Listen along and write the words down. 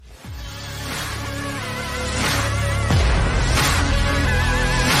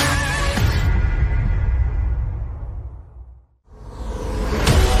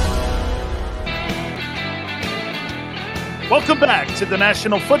Welcome back to the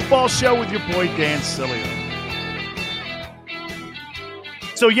National Football Show with your boy Dan Sileo.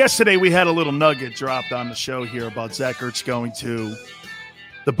 So yesterday we had a little nugget dropped on the show here about Zach Ertz going to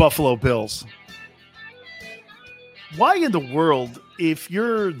the Buffalo Bills. Why in the world, if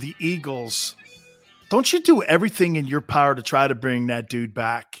you're the Eagles, don't you do everything in your power to try to bring that dude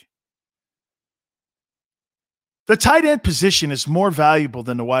back? The tight end position is more valuable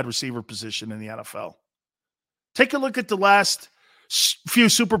than the wide receiver position in the NFL. Take a look at the last few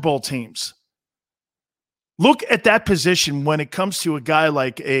Super Bowl teams. Look at that position when it comes to a guy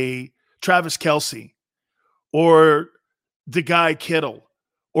like a Travis Kelce or the guy Kittle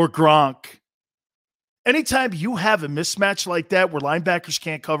or Gronk. Anytime you have a mismatch like that where linebackers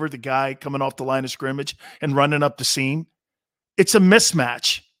can't cover the guy coming off the line of scrimmage and running up the seam, it's a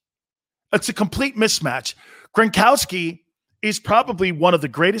mismatch. It's a complete mismatch. Gronkowski is probably one of the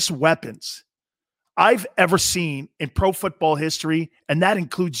greatest weapons I've ever seen in pro football history, and that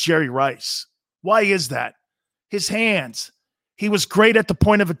includes Jerry Rice. Why is that? His hands. He was great at the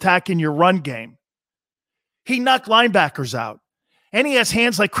point of attack in your run game. He knocked linebackers out, and he has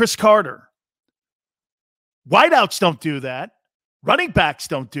hands like Chris Carter. Wideouts don't do that. Running backs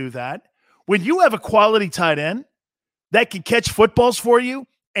don't do that. When you have a quality tight end that can catch footballs for you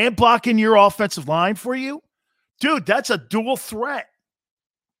and block in your offensive line for you, dude, that's a dual threat.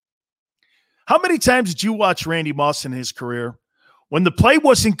 How many times did you watch Randy Moss in his career? When the play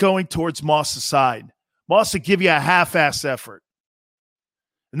wasn't going towards Moss's side, Moss would give you a half-ass effort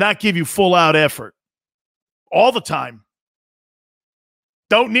and not give you full-out effort all the time.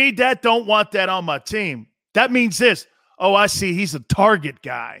 Don't need that, don't want that on my team. That means this. Oh, I see. He's a target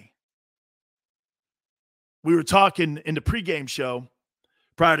guy. We were talking in the pregame show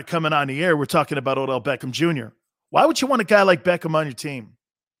prior to coming on the air. We're talking about Odell Beckham Jr. Why would you want a guy like Beckham on your team?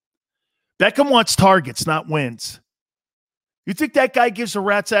 Beckham wants targets, not wins. You think that guy gives a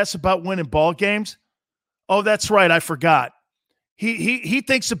rat's ass about winning ball games? Oh, that's right. I forgot. He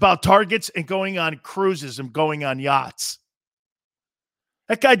thinks about targets and going on cruises and going on yachts.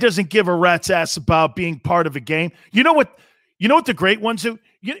 That guy doesn't give a rat's ass about being part of a game. You know what the great ones do?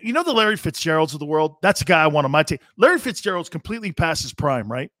 You know the Larry Fitzgeralds of the world? That's the guy I want on my team. Larry Fitzgerald's completely past his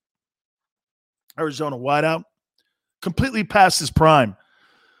prime, right? Arizona wideout. Completely past his prime.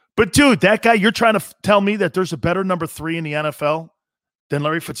 But, dude, that guy, you're trying to tell me that there's a better number 3 in the NFL than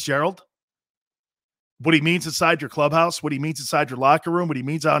Larry Fitzgerald? What he means inside your clubhouse, what he means inside your locker room, what he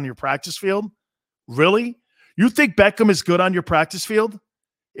means out on your practice field? Really? You think Beckham is good on your practice field,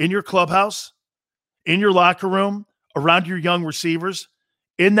 in your clubhouse, in your locker room, around your young receivers,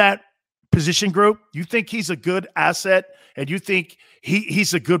 in that position group? You think he's a good asset and you think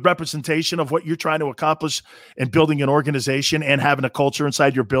he's a good representation of what you're trying to accomplish in building an organization and having a culture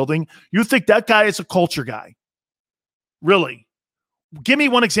inside your building? You think that guy is a culture guy? Really? Give me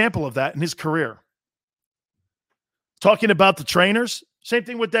one example of that in his career. Talking about the trainers, same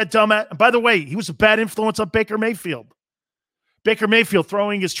thing with that dumbass. And by the way, he was a bad influence on Baker Mayfield. Baker Mayfield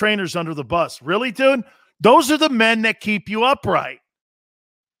throwing his trainers under the bus. Really, dude? Those are the men that keep you upright.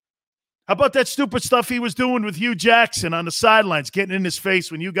 How about that stupid stuff he was doing with Hugh Jackson on the sidelines, getting in his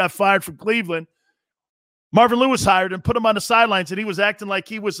face when you got fired from Cleveland? Marvin Lewis hired him, put him on the sidelines, and he was acting like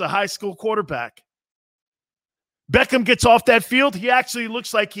he was a high school quarterback. Beckham gets off that field. He actually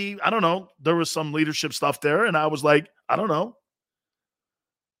looks like I don't know, there was some leadership stuff there, and I was like, I don't know.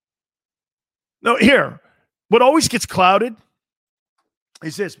 No, here, what always gets clouded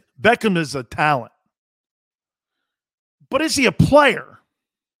is this. Beckham is a talent. But is he a player?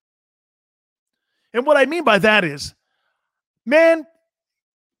 And what I mean by that is, man,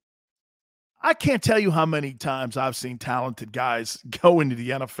 I can't tell you how many times I've seen talented guys go into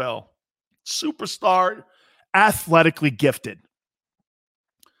the NFL. Superstar, athletically gifted.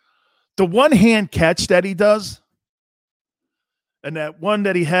 The one-hand catch that he does, and that one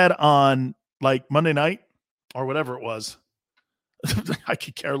that he had on like Monday night or whatever it was, I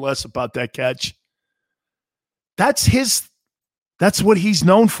could care less about that catch. That's what he's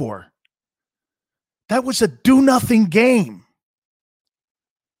known for. That was a do-nothing game.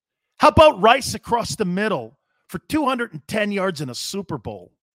 How about Rice across the middle for 210 yards in a Super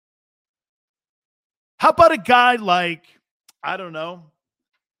Bowl? How about a guy like, I don't know,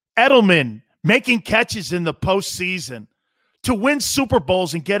 Edelman making catches in the postseason to win Super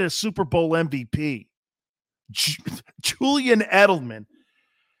Bowls and get a Super Bowl MVP? Julian Edelman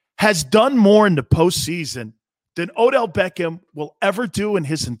has done more in the postseason than Odell Beckham will ever do in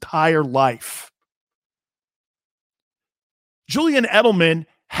his entire life. Julian Edelman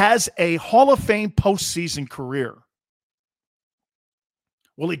has a Hall of Fame postseason career.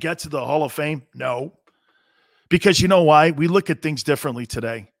 Will he get to the Hall of Fame? No. Because you know why? We look at things differently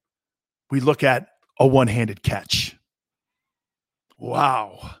today. We look at a one-handed catch.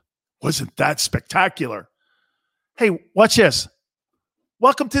 Wow. Wasn't that spectacular? Hey, watch this.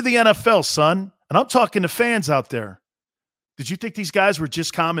 Welcome to the NFL, son. And I'm talking to fans out there. Did you think these guys were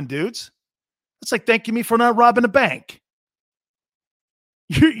just common dudes? It's like thanking me for not robbing a bank.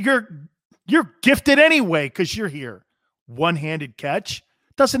 You're gifted anyway because you're here. One-handed catch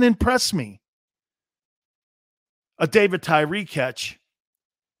doesn't impress me. A David Tyree catch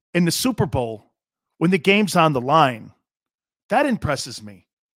in the Super Bowl when the game's on the line, that impresses me.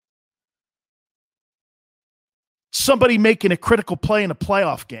 Somebody making a critical play in a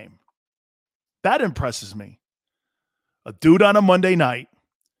playoff game, that impresses me. A dude on a Monday night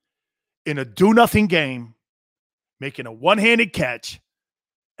in a do-nothing game making a one-handed catch,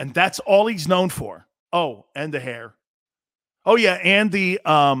 and that's all he's known for. Oh, and the hair. Oh, yeah, and the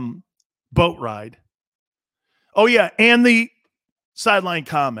boat ride. Oh, yeah, and the sideline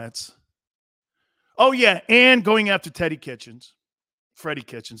comments. Oh, yeah, and going after Freddie Kitchens, Freddie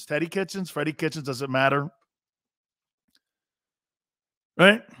Kitchens, does it matter?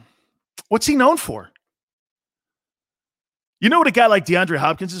 Right? What's he known for? You know what a guy like DeAndre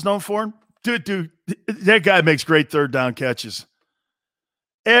Hopkins is known for? Dude, that guy makes great third down catches.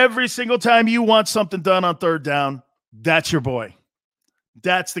 Every single time you want something done on third down, that's your boy.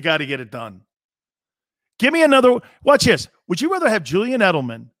 That's the guy to get it done. Give me another. Watch this. Would you rather have Julian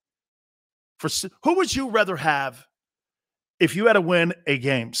Edelman? Who would you rather have if you had to win a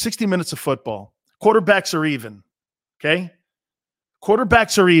game? 60 minutes of football. Quarterbacks are even. Okay?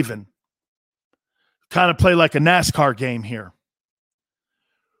 Quarterbacks are even. Kind of play like a NASCAR game here.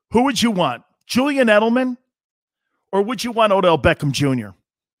 Who would you want? Julian Edelman? Or would you want Odell Beckham Jr.?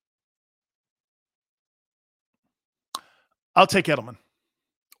 I'll take Edelman.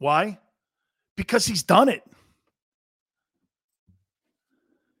 Why? Because he's done it.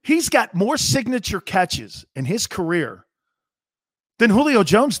 He's got more signature catches in his career than Julio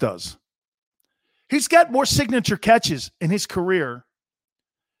Jones does. He's got more signature catches in his career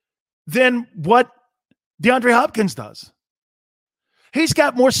than what DeAndre Hopkins does. He's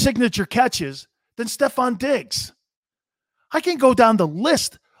got more signature catches than Stephon Diggs. I can go down the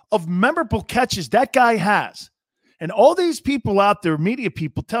list of memorable catches that guy has. And all these people out there, media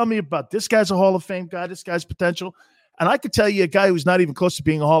people, tell me about this guy's a Hall of Fame guy, this guy's potential. And I could tell you a guy who's not even close to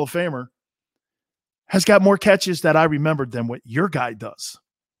being a Hall of Famer has got more catches that I remembered than what your guy does.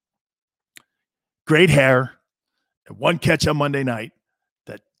 Great hair, and one catch on Monday night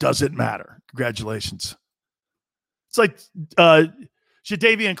that doesn't matter. Congratulations. It's like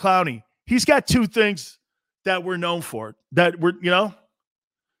Jadeveon Clowney. He's got two things that we're known for. That we're,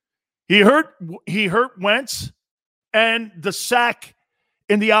 he hurt Wentz and the sack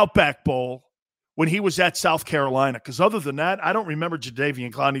in the Outback Bowl when he was at South Carolina. Because other than that, I don't remember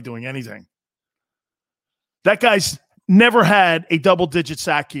Jadeveon Clowney doing anything. That guy's never had a double-digit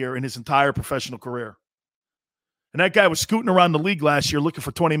sack year in his entire professional career. And that guy was scooting around the league last year looking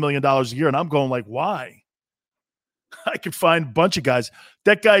for $20 million a year, and I'm going like, why? I could find a bunch of guys.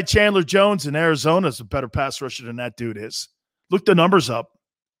 That guy Chandler Jones in Arizona is a better pass rusher than that dude is. Look the numbers up.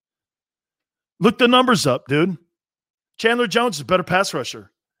 Look the numbers up, dude. Chandler Jones is a better pass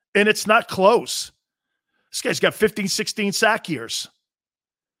rusher. And it's not close. This guy's got 15, 16 sack years.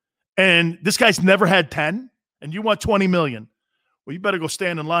 And this guy's never had 10, and you want $20 million. Well, you better go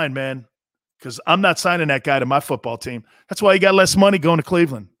stand in line, man, because I'm not signing that guy to my football team. That's why he got less money going to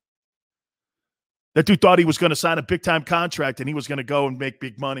Cleveland. That dude thought he was going to sign a big-time contract, and he was going to go and make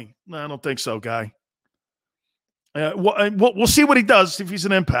big money. No, I don't think so, guy. We'll see what he does, if he's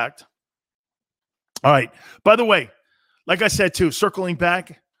an impact. All right. By the way, like I said, too, circling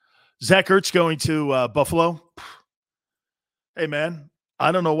back, Zach Ertz going to Buffalo. Hey, man,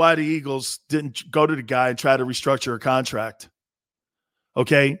 I don't know why the Eagles didn't go to the guy and try to restructure a contract.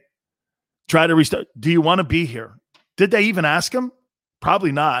 Okay? Try to restart. Do you want to be here? Did they even ask him?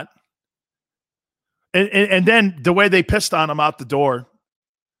 Probably not. And then the way they pissed on him out the door,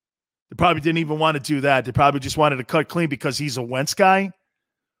 they probably didn't even want to do that. They probably just wanted to cut clean because he's a Wentz guy.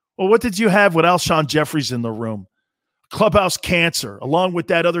 Well, what did you have with Alshon Jeffries in the room? Clubhouse cancer, along with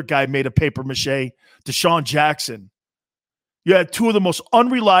that other guy made of papier-mâché, Deshaun Jackson. You had two of the most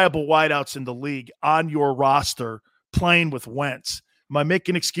unreliable wideouts in the league on your roster playing with Wentz. Am I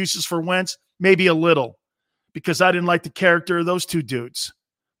making excuses for Wentz? Maybe a little, because I didn't like the character of those two dudes.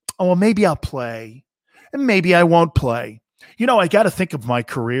 Oh, well, maybe I'll play, and maybe I won't play. I got to think of my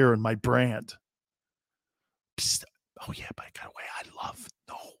career and my brand. Psst. Oh, yeah, by the way, I love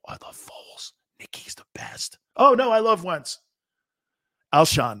Foles. Nicky's the best. Oh, no, I love Wentz.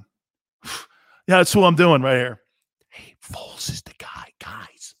 Alshon. Yeah, that's who I'm doing right here. Foles is the guy,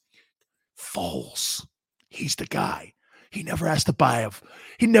 guys. Foles. He's the guy. He never has to buy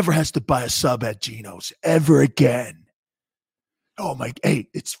a sub at Geno's ever again. Oh my, hey,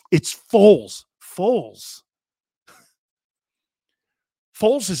 it's Foles. Foles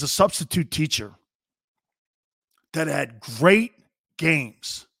is a substitute teacher that had great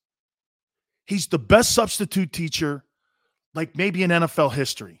games. He's the best substitute teacher, like maybe in NFL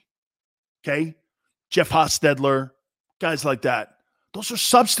history. Okay? Jeff Hostetler, guys like that. Those are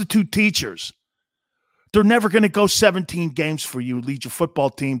substitute teachers. They're never going to go 17 games for you, lead your football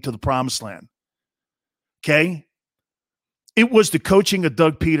team to the promised land. Okay? It was the coaching of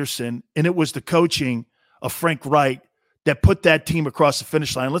Doug Peterson, and it was the coaching of Frank Wright that put that team across the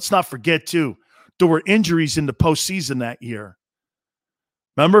finish line. Let's not forget, too, there were injuries in the postseason that year.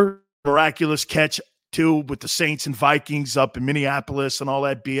 Remember? Miraculous catch, too, with the Saints and Vikings up in Minneapolis and all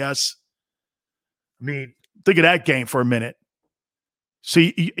that BS. I mean, think of that game for a minute. So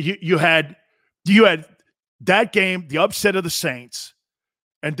you had that game, the upset of the Saints,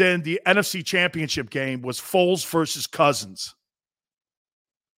 and then the NFC Championship game was Foles versus Cousins.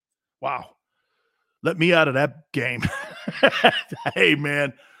 Wow. Let me out of that game. Hey,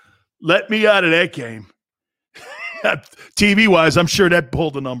 man, let me out of that game. TV-wise, I'm sure that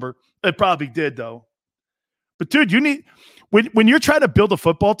pulled a number. It probably did, though. But, dude, you need – when you're trying to build a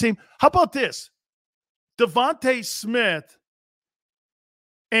football team, how about this? Devontae Smith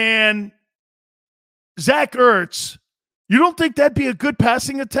and Zach Ertz, you don't think that'd be a good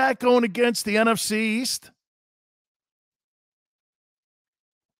passing attack going against the NFC East?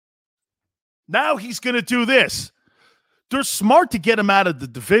 Now he's going to do this. They're smart to get him out of the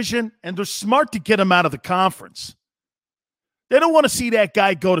division, and they're smart to get him out of the conference. They don't want to see that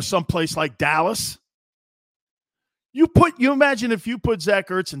guy go to someplace like Dallas. You imagine if you put Zach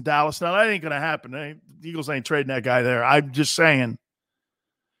Ertz in Dallas. Now, that ain't going to happen. The Eagles ain't trading that guy there. I'm just saying.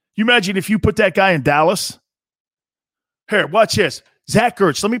 You imagine if you put that guy in Dallas? Here, watch this. Zach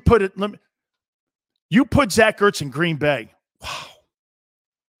Ertz. You put Zach Ertz in Green Bay. Wow.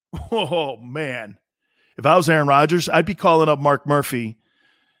 Oh, man. If I was Aaron Rodgers, I'd be calling up Mark Murphy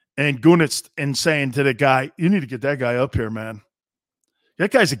and Gunitz and saying to the guy, you need to get that guy up here, man.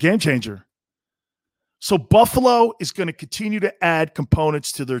 That guy's a game changer. So Buffalo is going to continue to add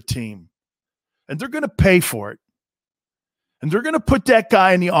components to their team. And they're going to pay for it. And they're going to put that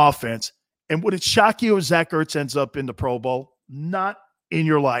guy in the offense. And would it shock you if Zach Ertz ends up in the Pro Bowl? Not in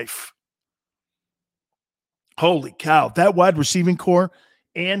your life. Holy cow. That wide receiving core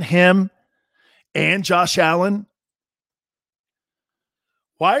and him and Josh Allen.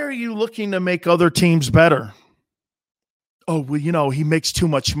 Why are you looking to make other teams better? Oh, well, he makes too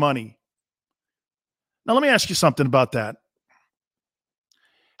much money. Now, let me ask you something about that.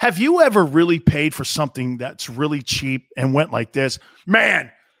 Have you ever really paid for something that's really cheap and went like this?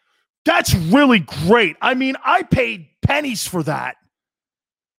 Man, that's really great. I mean, I paid pennies for that.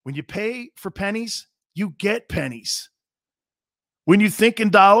 When you pay for pennies, you get pennies. When you think in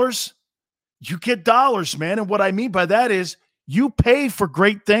dollars, you get dollars, man. And what I mean by that is you pay for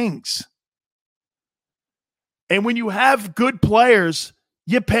great things. And when you have good players,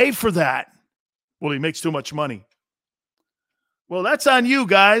 you pay for that. Well, he makes too much money. Well, that's on you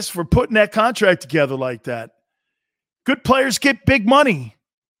guys for putting that contract together like that. Good players get big money.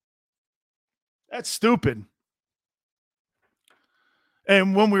 That's stupid.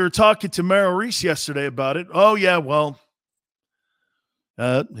 And when we were talking to Merrill Reese yesterday about it, oh, yeah, well,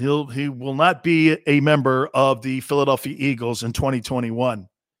 he will not be a member of the Philadelphia Eagles in 2021.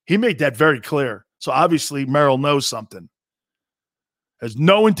 He made that very clear. So obviously Merrill knows something. Has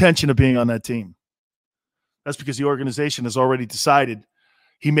no intention of being on that team. That's because the organization has already decided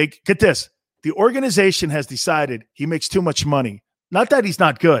get this. The organization has decided he makes too much money. Not that he's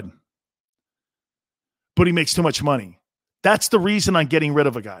not good, but he makes too much money. That's the reason I'm getting rid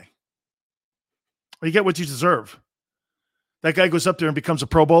of a guy. Well, you get what you deserve. That guy goes up there and becomes a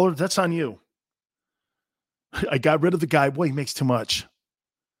Pro Bowler. That's on you. I got rid of the guy. Boy, he makes too much.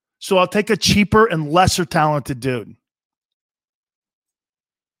 So I'll take a cheaper and lesser talented dude.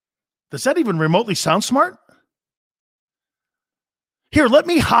 Does that even remotely sound smart? Here, let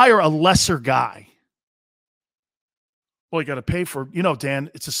me hire a lesser guy. Well, you got to pay for, Dan,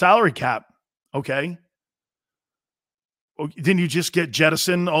 it's a salary cap. Okay. Oh, didn't you just get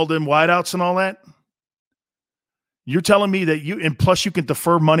jettison all them wideouts and all that? You're telling me that and plus you can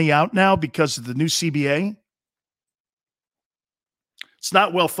defer money out now because of the new CBA? It's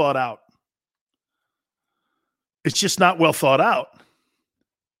not well thought out. It's just not well thought out.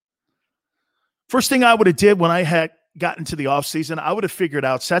 First thing I would have did when I had gotten to the offseason, I would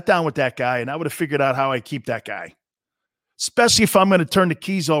have sat down with that guy, and I would have figured out how I keep that guy. especially if I'm going to turn the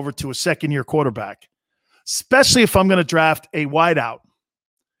keys over to a second-year quarterback, especially if I'm going to draft a wideout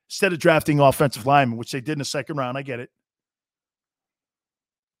instead of drafting offensive linemen, which they did in the second round. I get it.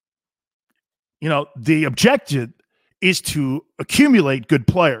 You know, the objective is to accumulate good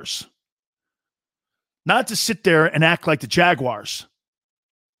players, not to sit there and act like the Jaguars.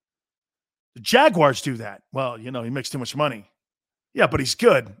 The Jaguars do that. Well, you know, he makes too much money. Yeah, but he's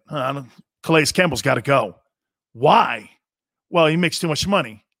good. Calais Campbell's got to go. Why? Well, he makes too much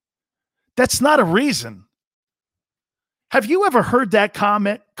money. That's not a reason. Have you ever heard that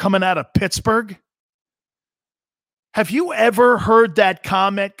comment coming out of Pittsburgh? Have you ever heard that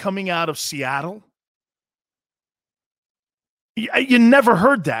comment coming out of Seattle? You never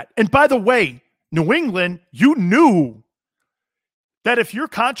heard that. And by the way, New England, you knew that if your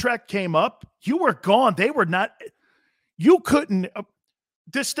contract came up, you were gone. They were not, you couldn't,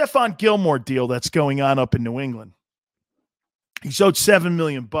 this Stephon Gilmore deal that's going on up in New England, he's owed $7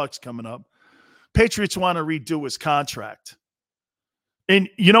 million coming up. Patriots want to redo his contract. And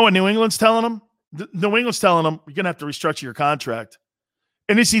you know what New England's telling him? New England's telling him, you're going to have to restructure your contract.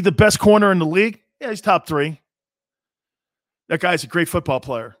 And is he the best corner in the league? Yeah, he's top 3. That guy's a great football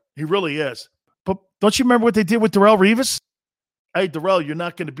player. He really is. But don't you remember what they did with Darrelle Revis? Hey, Darrelle, you're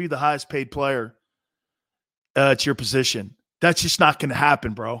not going to be the highest paid player at your position. That's just not going to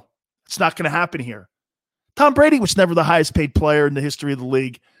happen, bro. It's not going to happen here. Tom Brady was never the highest paid player in the history of the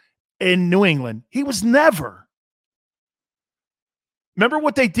league in New England. He was never. Remember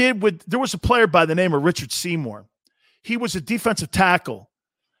what they did with, there was a player by the name of Richard Seymour. He was a defensive tackle,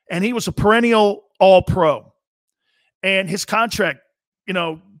 and he was a perennial all-pro. And his contract, you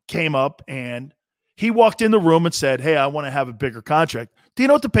know, came up, and he walked in the room and said, hey, I want to have a bigger contract. Do you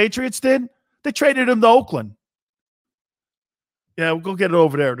know what the Patriots did? They traded him to Oakland. Yeah, we'll go get it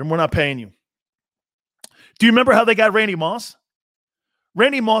over there. Then we're not paying you. Do you remember how they got Randy Moss?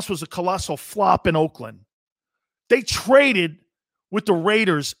 Randy Moss was a colossal flop in Oakland. They traded with the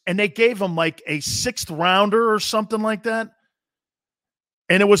Raiders, and they gave him like a 6th rounder or something like that.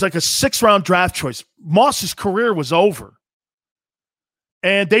 And it was like a 6th-round draft choice. Moss's career was over.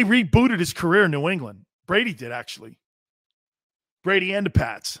 And they rebooted his career in New England. Brady did, actually. Brady and the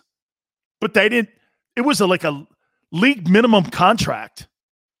Pats. But they didn't. It was like a league minimum contract.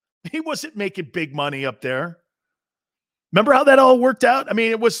 He wasn't making big money up there. Remember how that all worked out? I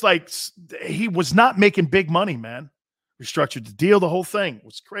mean, it was like he was not making big money, man. Restructured the deal, the whole thing. It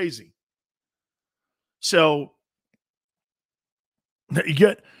was crazy. So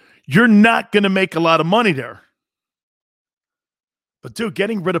you're not going to make a lot of money there. But, dude,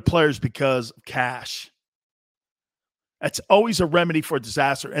 getting rid of players because of cash, that's always a remedy for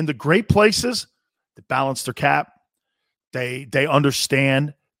disaster. And the great places that balance their cap, they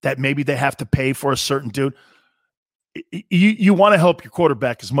understand that maybe they have to pay for a certain dude. You want to help your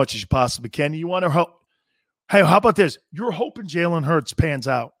quarterback as much as you possibly can. You want to help. Hey, how about this? You're hoping Jalen Hurts pans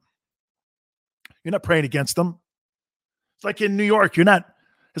out. You're not praying against them. It's like in New York, you're not,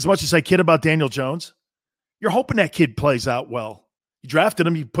 as much as I kid about Daniel Jones, you're hoping that kid plays out well. You drafted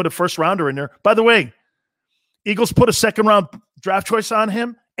him, you put a 1st rounder in there. By the way, Eagles put a 2nd-round draft choice on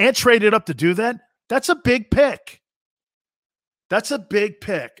him and traded up to do that. That's a big pick. That's a big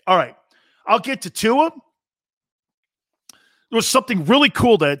pick. All right, I'll get to Tua. There was something really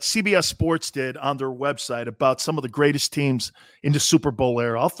cool that CBS Sports did on their website about some of the greatest teams in the Super Bowl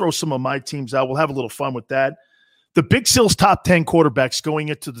era. I'll throw some of my teams out. We'll have a little fun with that. The Big Sil's top 10 quarterbacks going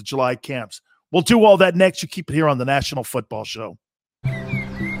into the July camps. We'll do all that next. You keep it here on the National Football Show.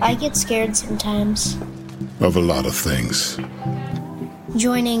 I get scared sometimes. Of a lot of things.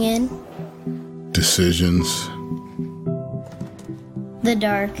 Joining in. Decisions. The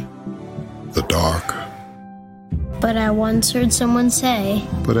dark. The dark. But I once heard someone say,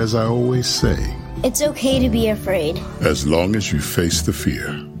 but as I always say, it's okay to be afraid. As long as you face the fear.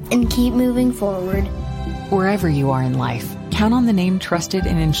 And keep moving forward. Wherever you are in life, count on the name trusted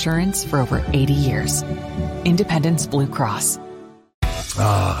in insurance for over 80 years. Independence Blue Cross.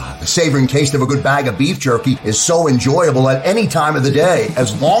 The savoring taste of a good bag of beef jerky is so enjoyable at any time of the day,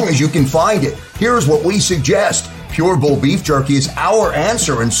 as long as you can find it. Here's what we suggest. Pure Bull Beef Jerky is our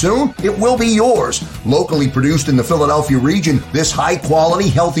answer, and soon it will be yours. Locally produced in the Philadelphia region, this high-quality,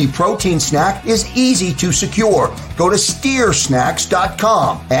 healthy protein snack is easy to secure. Go to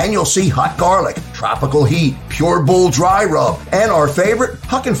steersnacks.com, and you'll see hot garlic, tropical heat, Pure Bull dry rub, and our favorite,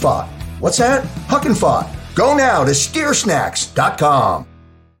 Huck and Fod. What's that? Huck and Fod. Go now to steersnacks.com.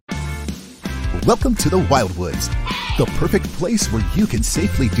 Welcome to the Wildwoods, the perfect place where you can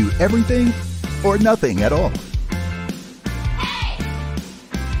safely do everything or nothing at all.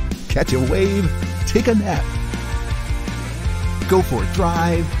 Catch a wave, take a nap, go for a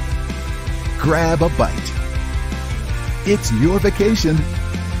drive, grab a bite. It's your vacation,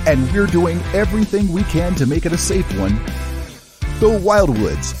 and we're doing everything we can to make it a safe one. The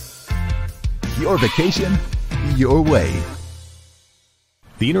Wildwoods. Your vacation, your way.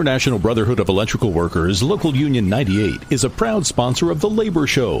 The International Brotherhood of Electrical Workers, Local Union 98, is a proud sponsor of The Labor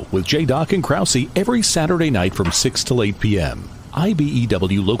Show with J. Doc and Krause every Saturday night from 6 to 8 p.m.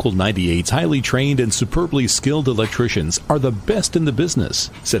 IBEW Local 98's highly trained and superbly skilled electricians are the best in the business,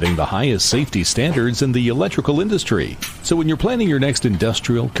 setting the highest safety standards in the electrical industry. So when you're planning your next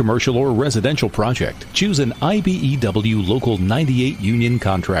industrial, commercial, or residential project, choose an IBEW Local 98 union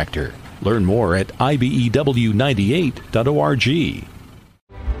contractor. Learn more at IBEW98.org.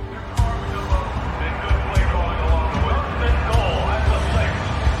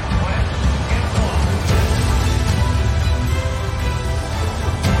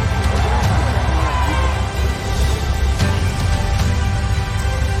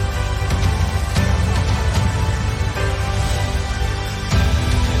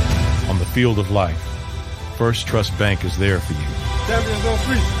 Field of life, First Trust Bank is there for you. Champions on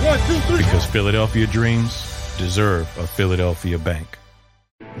three. 1, 2, 3. Because Philadelphia dreams deserve a Philadelphia bank.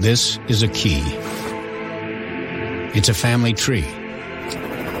 This is a key. It's a family tree.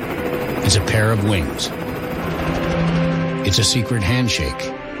 It's a pair of wings. It's a secret handshake.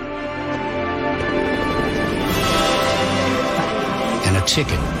 And a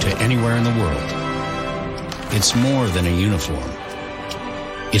ticket to anywhere in the world. It's more than a uniform.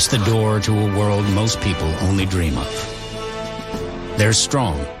 It's the door to a world most people only dream of. There's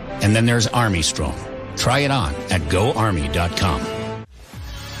Strong, and then there's Army Strong. Try it on at GoArmy.com.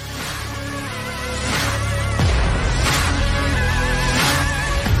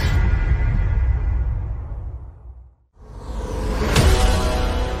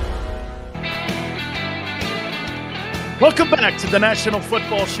 Welcome back to the National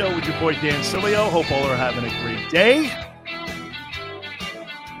Football Show with your boy Dan Sileo. Hope all are having a great day.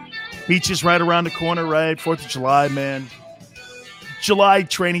 Beach is right around the corner, right? 4th of July, man. July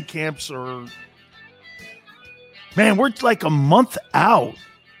training camps are... Man, we're like a month out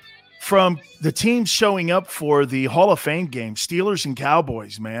from the teams showing up for the Hall of Fame game, Steelers and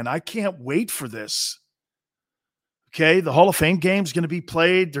Cowboys, man. I can't wait for this. Okay, the Hall of Fame game is going to be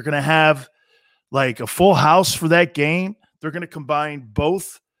played. They're going to have like a full house for that game. They're going to combine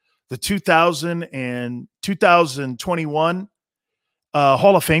both the 2000 and 2021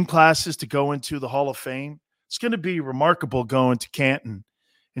 Hall of Fame classes to go into the Hall of Fame. It's going to be remarkable going to Canton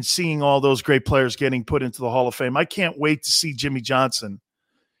and seeing all those great players getting put into the Hall of Fame. I can't wait to see Jimmy Johnson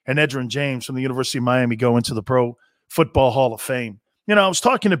and Edgerrin James from the University of Miami go into the Pro Football Hall of Fame. You know, I was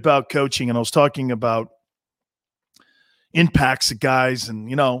talking about coaching and I was talking about impacts of guys. And,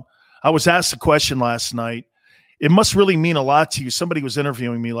 you know, I was asked a question last night. It must really mean a lot to you. Somebody was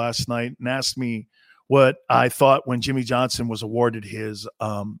interviewing me last night and asked me what I thought when Jimmy Johnson was awarded his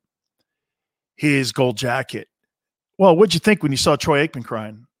gold jacket. Well, what'd you think when you saw Troy Aikman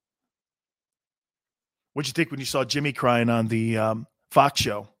crying? What'd you think when you saw Jimmy crying on the Fox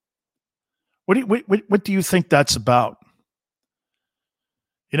show? What do you think that's about?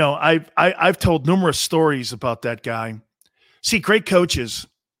 You know, I've told numerous stories about that guy. See, great coaches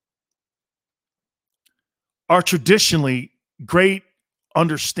are traditionally great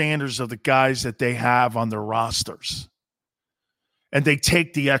understanders of the guys that they have on their rosters. And they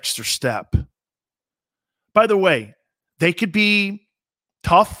take the extra step. By the way, they could be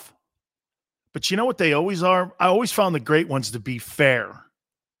tough, but you know what they always are? I always found the great ones to be fair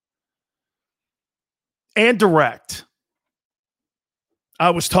and direct.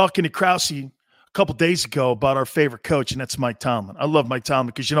 I was talking to Krause a couple days ago about our favorite coach, and that's Mike Tomlin. I love Mike Tomlin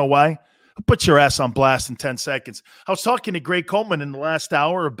because you know why? He'll put your ass on blast in 10 seconds. I was talking to Greg Coleman in the last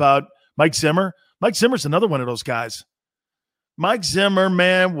hour about Mike Zimmer. Mike Zimmer's another one of those guys. Mike Zimmer,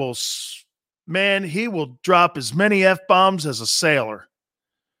 man, he will drop as many F-bombs as a sailor.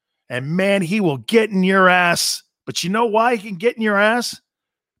 And, man, he will get in your ass. But you know why he can get in your ass?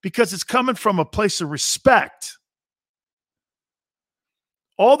 Because it's coming from a place of respect.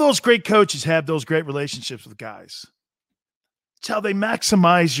 All those great coaches have those great relationships with guys. It's how they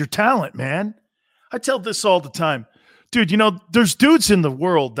maximize your talent, man. I tell this all the time. Dude, you know, there's dudes in the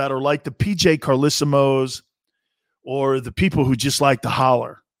world that are like the PJ Carlissimos or the people who just like to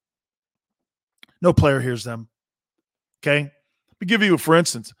holler. No player hears them. Okay? Let me give you a for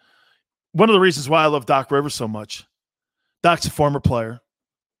instance. One of the reasons why I love Doc Rivers so much. Doc's a former player.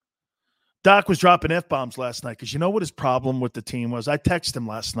 Doc was dropping F-bombs last night because you know what his problem with the team was? I texted him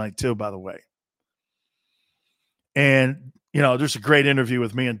last night too, by the way. And, you know, there's a great interview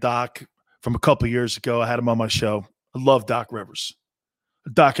with me and Doc from a couple of years ago. I had him on my show. I love Doc Rivers.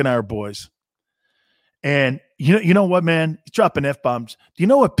 Doc and I are boys. And you know what, man? He's dropping F-bombs. Do you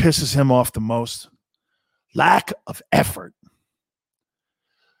know what pisses him off the most? Lack of effort.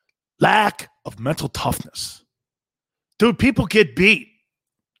 Lack of mental toughness. Dude, people get beat.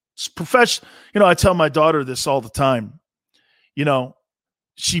 It's professional. I tell my daughter this all the time.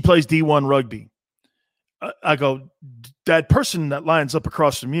 She plays D1 rugby. I go, that person that lines up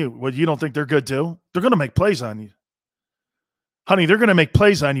across from you, well, you don't think they're good too? They're going to make plays on you. Honey, they're going to make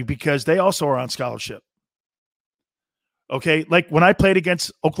plays on you because they also are on scholarship. Okay? Like when I played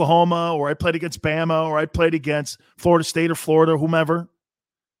against Oklahoma or I played against Bama or I played against Florida State or Florida, whomever,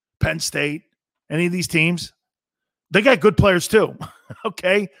 Penn State, any of these teams, they got good players too.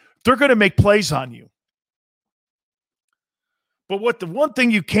 Okay? They're going to make plays on you. But the one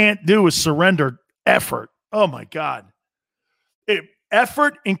thing you can't do is surrender effort. Oh, my God.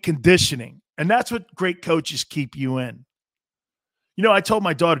 Effort and conditioning. And that's what great coaches keep you in. I told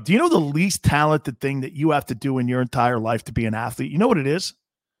my daughter, do you know the least talented thing that you have to do in your entire life to be an athlete? You know what it is?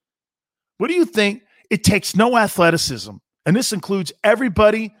 What do you think? It takes no athleticism. And this includes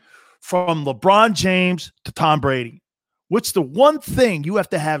everybody from LeBron James to Tom Brady. What's the one thing you have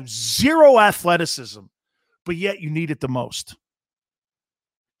to have zero athleticism, but yet you need it the most?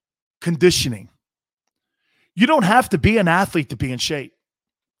 Conditioning. You don't have to be an athlete to be in shape.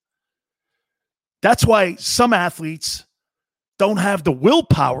 That's why some athletes don't have the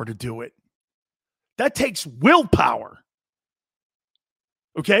willpower to do it. That takes willpower.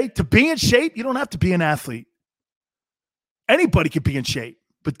 Okay? To be in shape, you don't have to be an athlete. Anybody can be in shape,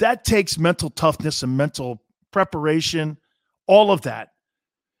 but that takes mental toughness and mental preparation, all of that.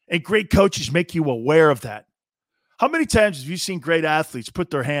 And great coaches make you aware of that. How many times have you seen great athletes put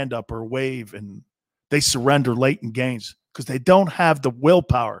their hand up or wave and they surrender late in games because they don't have the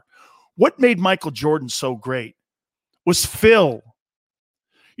willpower? What made Michael Jordan so great was Phil.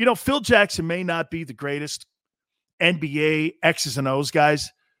 Phil Jackson may not be the greatest NBA X's and O's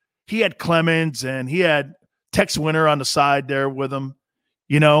guys. He had Clemens and he had Tex Winter on the side there with him,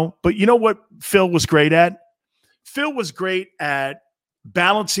 But you know what Phil was great at? Phil was great at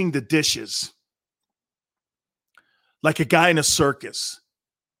balancing the dishes. Like a guy in a circus.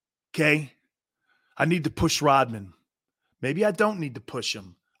 Okay? I need to push Rodman. Maybe I don't need to push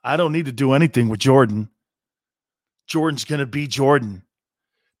him. I don't need to do anything with Jordan. Jordan's going to be Jordan.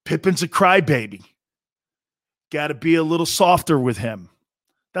 Pippen's a crybaby. Got to be a little softer with him.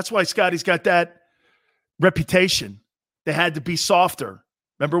 That's why Scotty's got that reputation. They had to be softer.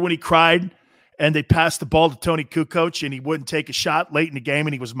 Remember when he cried and they passed the ball to Tony Kukoc and he wouldn't take a shot late in the game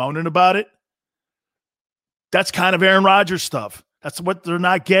and he was moaning about it? That's kind of Aaron Rodgers stuff. That's what they're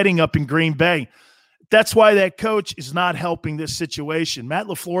not getting up in Green Bay. That's why that coach is not helping this situation. Matt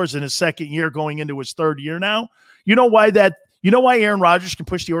LaFleur is in his second year, going into his third year now. You know why Aaron Rodgers can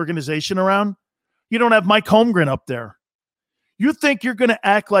push the organization around? You don't have Mike Holmgren up there. You think you're going to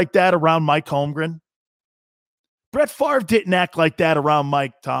act like that around Mike Holmgren? Brett Favre didn't act like that around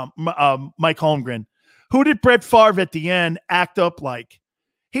Mike Holmgren. Who did Brett Favre at the end act up like?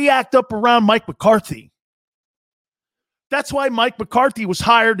 He acted up around Mike McCarthy. That's why Mike McCarthy was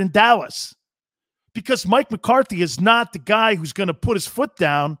hired in Dallas, because Mike McCarthy is not the guy who's going to put his foot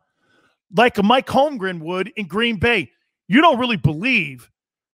down like a Mike Holmgren would in Green Bay. You don't really believe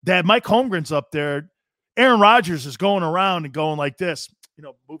that Mike Holmgren's up there. Aaron Rodgers is going around and going like this,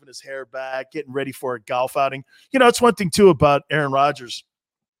 moving his hair back, getting ready for a golf outing. It's one thing, too, about Aaron Rodgers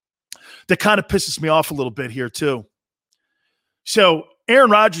that kind of pisses me off a little bit here, too. So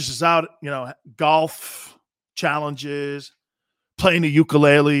Aaron Rodgers is out, golf challenges, playing the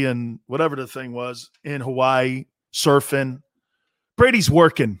ukulele and whatever the thing was in Hawaii, surfing. Brady's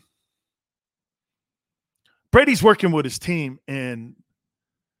working. Brady's working with his team, and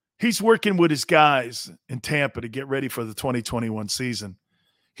he's working with his guys in Tampa to get ready for the 2021 season.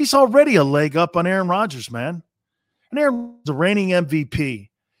 He's already a leg up on Aaron Rodgers, man. And Aaron's the reigning MVP,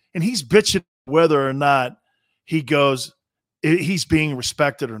 and he's bitching whether or not he's being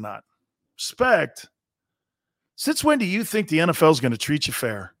respected or not. Respect? Since when do you think the NFL is going to treat you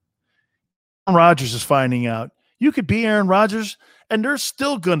fair? Aaron Rodgers is finding out. You could be Aaron Rodgers, and they're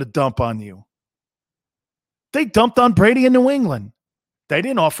still going to dump on you. They dumped on Brady in New England. They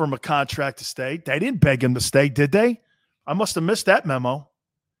didn't offer him a contract to stay. They didn't beg him to stay, did they? I must have missed that memo.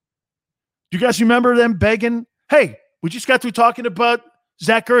 Do you guys remember them begging? Hey, we just got through talking about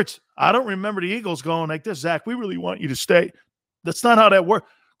Zach Ertz. I don't remember the Eagles going like this. Zach, we really want you to stay. That's not how that works.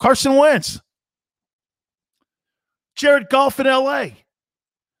 Carson Wentz. Jared Goff in L.A.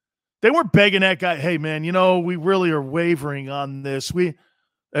 They weren't begging that guy, hey, man, we really are wavering on this.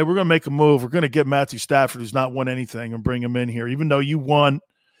 Hey, we're going to make a move. We're going to get Matthew Stafford, who's not won anything, and bring him in here, even though you won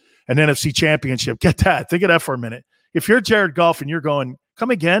an NFC championship. Get that. Think of that for a minute. If you're Jared Goff and you're going, come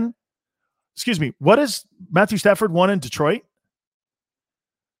again? Excuse me, what has Matthew Stafford won in Detroit?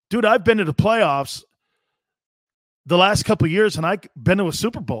 Dude, I've been to the playoffs the last couple of years, and I've been to a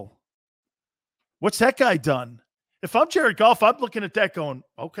Super Bowl. What's that guy done? If I'm Jared Goff, I'm looking at that going,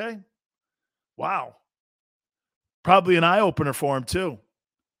 okay, wow. Probably an eye-opener for him, too.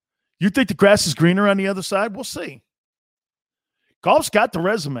 You think the grass is greener on the other side? We'll see. Goff's got the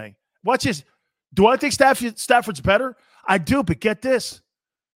resume. Watch this. Do I think Stafford's better? I do, but get this.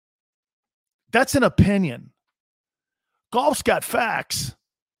 That's an opinion. Goff's got facts.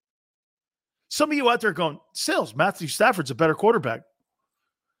 Some of you out there going, Sills, Matthew Stafford's a better quarterback.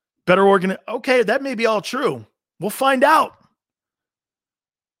 Better okay, that may be all true. We'll find out.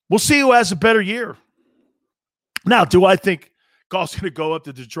 We'll see who has a better year. Now, do I think Goff's going to go up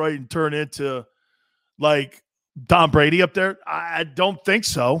to Detroit and turn into like Tom Brady up there? I don't think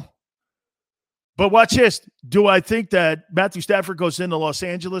so. But watch this. Do I think that Matthew Stafford goes into Los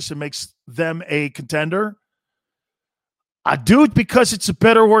Angeles and makes them a contender? I do, because it's a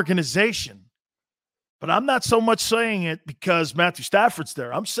better organization. But I'm not so much saying it because Matthew Stafford's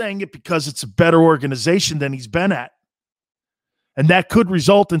there. I'm saying it because it's a better organization than he's been at. And that could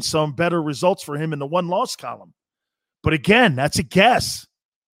result in some better results for him in the one-loss column. But again, that's a guess.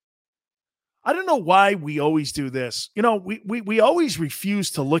 I don't know why we always do this. You know, we always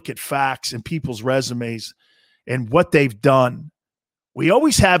refuse to look at facts and people's resumes and what they've done. We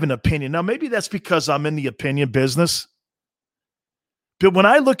always have an opinion. Now, maybe that's because I'm in the opinion business. But when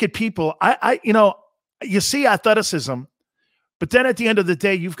I look at people, you see athleticism, but then at the end of the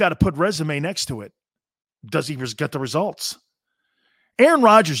day, you've got to put resume next to it. Does he get the results? Aaron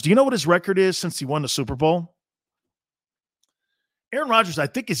Rodgers, do you know what his record is since he won the Super Bowl? Aaron Rodgers, I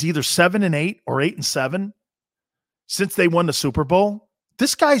think, is either 7-8 or 8-7 since they won the Super Bowl.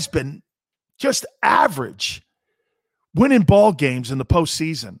 This guy's been just average, winning ball games in the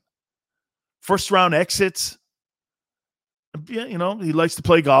postseason. First round exits. You know, he likes to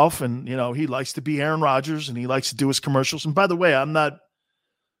play golf, and, you know, he likes to be Aaron Rodgers, and he likes to do his commercials. And by the way, I'm not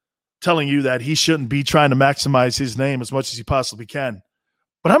telling you that he shouldn't be trying to maximize his name as much as he possibly can.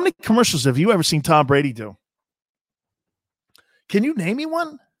 But how many commercials have you ever seen Tom Brady do? Can you name me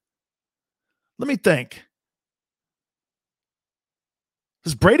one? Let me think.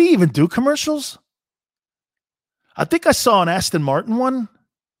 Does Brady even do commercials? I think I saw an Aston Martin one.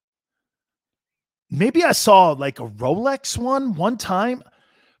 Maybe I saw like a Rolex one time.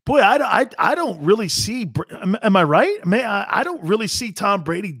 Boy, I don't really see. Am I right? I don't really see Tom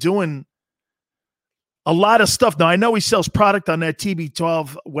Brady doing a lot of stuff. Now, I know he sells product on that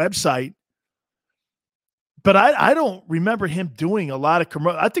TB12 website, but I don't remember him doing a lot of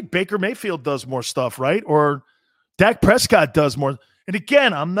commercials. I think Baker Mayfield does more stuff, right? Or Dak Prescott does more. And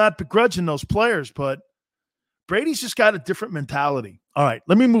again, I'm not begrudging those players, but Brady's just got a different mentality. All right,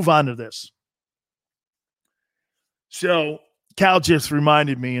 let me move on to this. So Cal just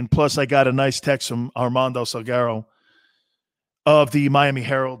reminded me, and plus I got a nice text from Armando Salguero of the Miami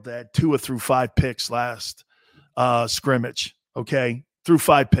Herald that Tua threw 5 picks last scrimmage, okay? Threw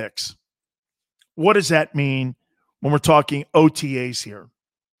 5 picks. What does that mean when we're talking OTAs here?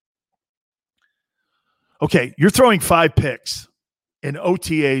 Okay, you're throwing 5 picks in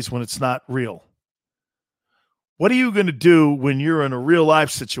OTAs when it's not real. What are you going to do when you're in a real-life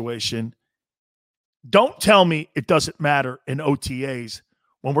situation? Don't tell me it doesn't matter in OTAs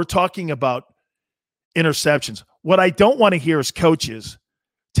when we're talking about interceptions. What I don't want to hear is coaches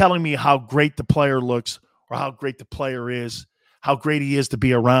telling me how great the player looks or how great the player is, how great he is to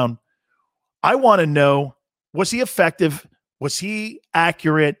be around. I want to know, was he effective? Was he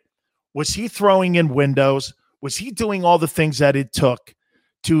accurate? Was he throwing in windows? Was he doing all the things that it took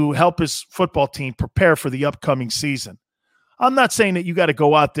to help his football team prepare for the upcoming season? I'm not saying that you got to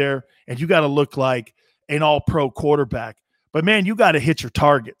go out there and you got to look like an all-pro quarterback, but, man, you got to hit your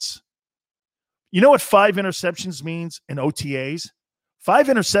targets. You know what 5 interceptions means in OTAs? 5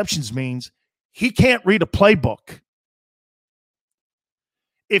 interceptions means he can't read a playbook.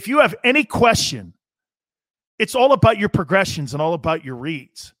 If you have any question, it's all about your progressions and all about your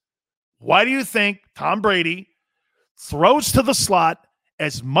reads. Why do you think Tom Brady throws to the slot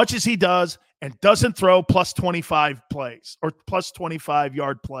as much as he does and doesn't throw plus 25 plays or plus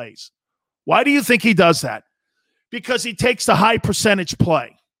 25-yard plays? Why do you think he does that? Because he takes the high percentage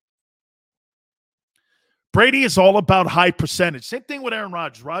play. Brady is all about high percentage. Same thing with Aaron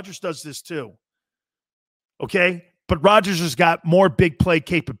Rodgers. Rodgers does this too. Okay? But Rodgers has got more big play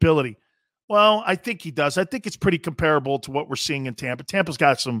capability. Well, I think he does. I think it's pretty comparable to what we're seeing in Tampa. Tampa's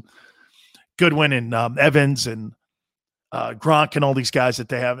got some Goodwin and Evans and Gronk and all these guys that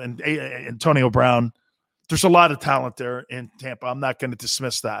they have, and Antonio Brown. There's a lot of talent there in Tampa. I'm not going to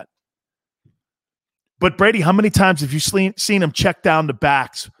dismiss that. But Brady, how many times have you seen him check down the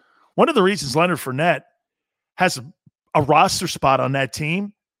backs? One of the reasons Leonard Fournette has a roster spot on that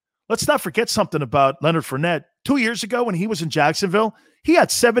team, let's not forget something about Leonard Fournette. 2 years ago when he was in Jacksonville, he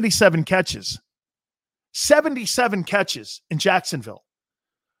had 77 catches. 77 catches in Jacksonville.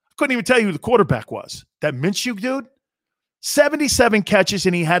 I couldn't even tell you who the quarterback was. That Minshew dude? 77 catches,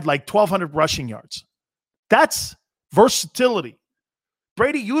 and he had like 1,200 rushing yards. That's versatility.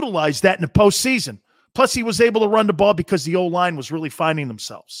 Brady utilized that in the postseason. Plus, he was able to run the ball because the O-line was really finding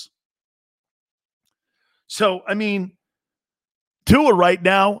themselves. So, I mean, Tua right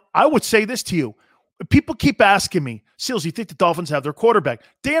now, I would say this to you. People keep asking me, Seals, you think the Dolphins have their quarterback?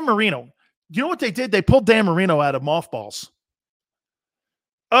 Dan Marino. You know what they did? They pulled Dan Marino out of mothballs.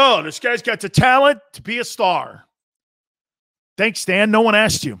 Oh, this guy's got the talent to be a star. Thanks, Dan. No one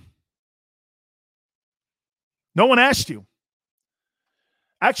asked you. No one asked you.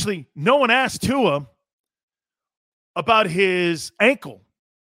 Actually, no one asked Tua about his ankle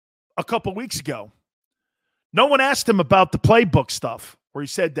a couple weeks ago. No one asked him about the playbook stuff where he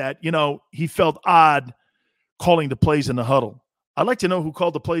said that, he felt odd calling the plays in the huddle. I'd like to know who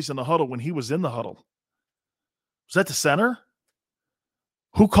called the plays in the huddle when he was in the huddle. Was that the center?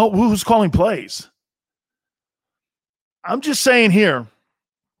 Who's calling plays? I'm just saying here,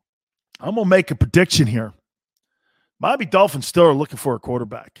 I'm going to make a prediction here. Miami Dolphins still are looking for a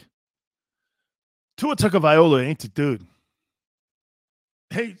quarterback. Tua Tagovailoa ain't the dude.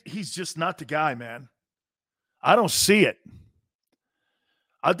 Hey, he's just not the guy, man. I don't see it.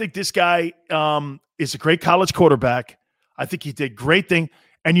 I think this guy is a great college quarterback. I think he did great thing.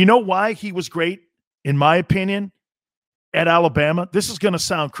 And you know why he was great, in my opinion, at Alabama? This is going to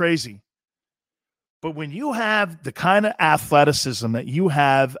sound crazy. But when you have the kind of athleticism that you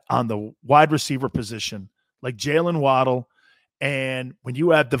have on the wide receiver position, like Jalen Waddle, and when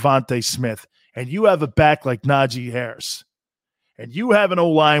you have Devontae Smith, and you have a back like Najee Harris, and you have an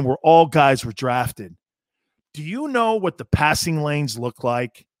O-line where all guys were drafted, do you know what the passing lanes look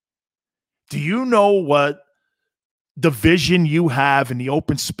like? Do you know what the vision you have and the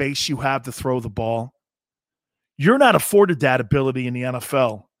open space you have to throw the ball? You're not afforded that ability in the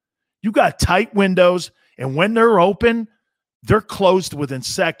NFL. You got tight windows, and when they're open, they're closed within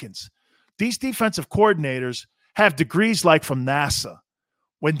seconds. These defensive coordinators have degrees like from NASA.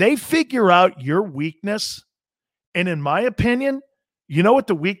 When they figure out your weakness, and in my opinion, you know what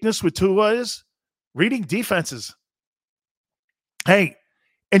the weakness with Tua is? Reading defenses. Hey,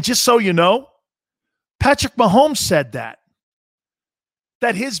 and just so you know, Patrick Mahomes said that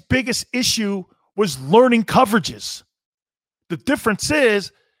his biggest issue was learning coverages. The difference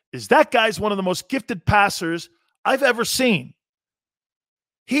is that guy's one of the most gifted passers I've ever seen.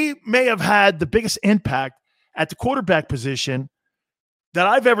 He may have had the biggest impact at the quarterback position that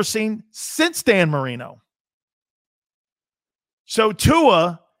I've ever seen since Dan Marino. So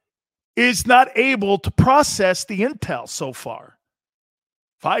Tua is not able to process the intel so far.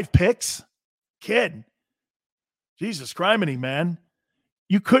 5 picks? Kid. Jesus criminy, man.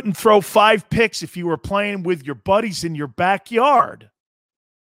 You couldn't throw 5 picks if you were playing with your buddies in your backyard.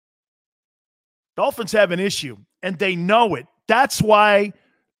 Dolphins have an issue, and they know it. That's why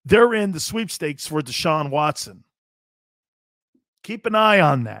they're in the sweepstakes for Deshaun Watson. Keep an eye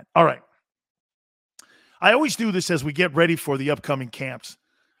on that. All right. I always do this as we get ready for the upcoming camps.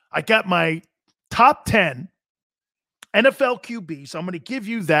 I got my top 10 NFL QBs. I'm going to give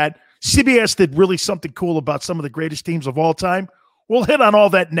you that. CBS did really something cool about some of the greatest teams of all time. We'll hit on all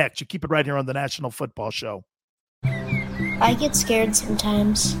that next. You keep it right here on the National Football Show. I get scared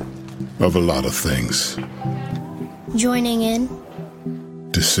sometimes. Of a lot of things. Joining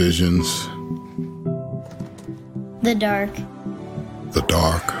in. Decisions. The dark. The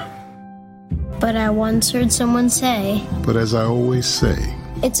dark. But I once heard someone say, But as I always say,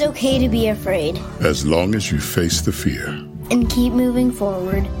 it's okay to be afraid. As long as you face the fear. And keep moving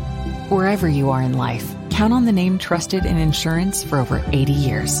forward. Wherever you are in life, count on the name trusted in insurance for over 80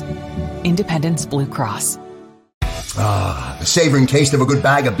 years. Independence Blue Cross. The savoring taste of a good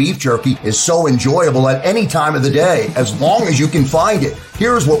bag of beef jerky is so enjoyable at any time of the day, as long as you can find it.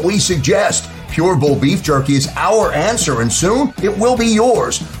 Here's what we suggest. Pure Bull Beef Jerky is our answer, and soon it will be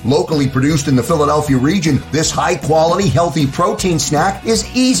yours. Locally produced in the Philadelphia region, this high-quality, healthy protein snack is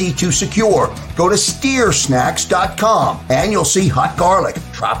easy to secure. Go to steersnacks.com, and you'll see hot garlic,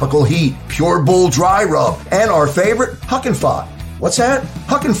 tropical heat, Pure Bull dry rub, and our favorite, Huck and Fod. What's that?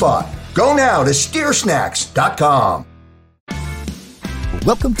 Huck and Fod. Go now to steersnacks.com.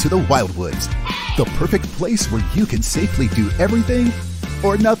 Welcome to the Wildwoods, the perfect place where you can safely do everything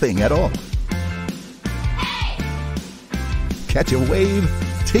or nothing at all. Catch a wave,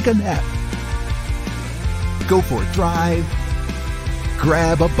 take a nap, go for a drive,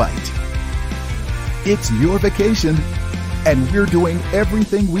 grab a bite. It's your vacation, and we're doing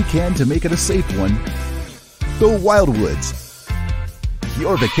everything we can to make it a safe one. The Wildwoods.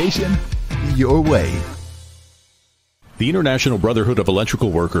 Your vacation, your way. The International Brotherhood of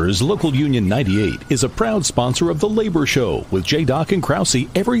Electrical Workers, Local Union 98, is a proud sponsor of The Labor Show with J. Doc and Krause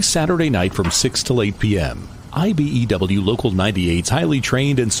every Saturday night from 6 till 8 p.m. IBEW Local 98's highly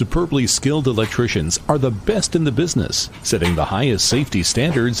trained and superbly skilled electricians are the best in the business, setting the highest safety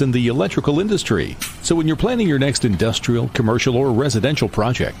standards in the electrical industry. So when you're planning your next industrial, commercial, or residential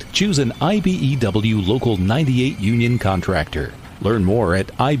project, choose an IBEW Local 98 union contractor. Learn more at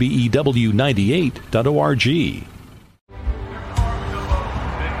ibew98.org.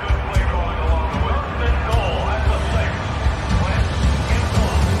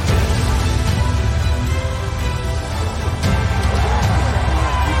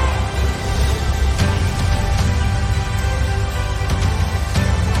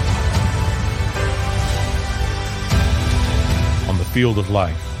 Field of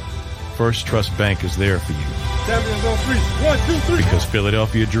life, First Trust Bank is there for you. Champions on three. 1, 2, 3. Because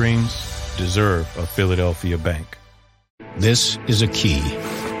Philadelphia dreams deserve a Philadelphia bank. This is a key.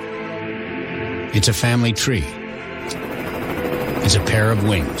 It's a family tree. It's a pair of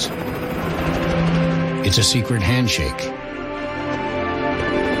wings. It's a secret handshake.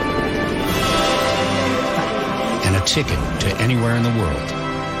 And a ticket to anywhere in the world.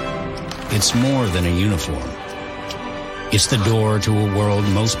 It's more than a uniform. It's the door to a world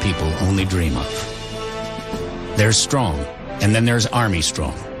most people only dream of. There's Strong, and then there's Army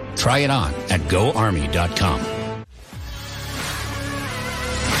Strong. Try it on at GoArmy.com.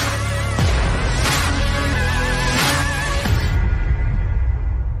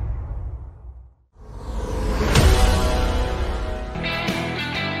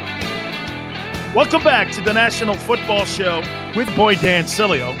 Welcome back to the National Football Show with boy Dan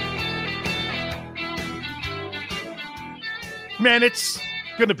Sileo. Man, it's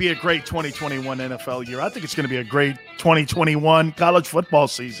going to be a great 2021 NFL year. I think it's going to be a great 2021 college football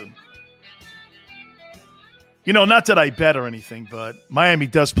season. You know, not that I bet or anything, but Miami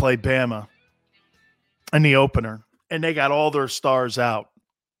does play Bama in the opener, and they got all their stars out.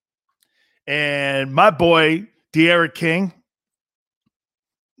 And my boy, De'Aaron King,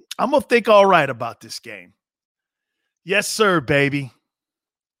 I'm going to think all right about this game. Yes, sir, baby.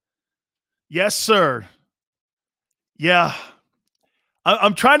 Yes, sir. Yeah.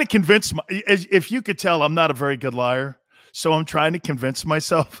 I'm trying to convince if you could tell, I'm not a very good liar. So I'm trying to convince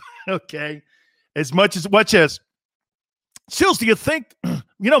myself, okay, as much as Sills, do you think,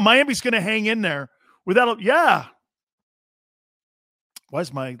 Miami's going to hang in there without, yeah. Why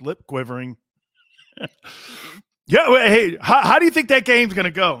is my lip quivering? Yeah. Hey, how do you think that game's going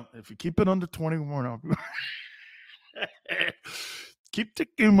to go? If you keep it under 21, I'll keep the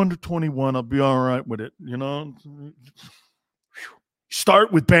game under 21. I'll be all right with it.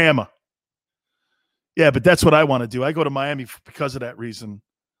 Start with Bama. Yeah, but that's what I want to do. I go to Miami because of that reason.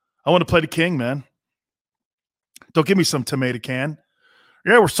 I want to play the King, man. Don't give me some tomato can.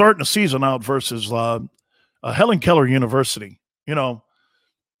 Yeah, we're starting the season out versus Helen Keller University. It's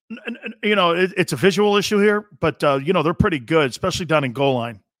a visual issue here, but they're pretty good, especially down in goal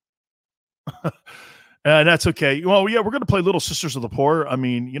line. And that's okay. Well, yeah, we're going to play Little Sisters of the Poor. I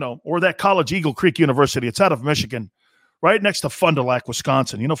mean, or that college, Eagle Creek University. It's out of Michigan. Right next to Fond du Lac,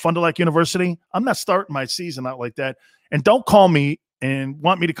 Wisconsin. Fond du Lac University? I'm not starting my season out like that. And don't call me and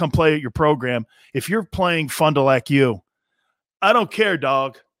want me to come play at your program if you're playing Fond du Lac U. I don't care,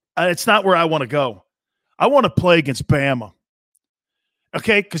 dog. It's not where I want to go. I want to play against Bama.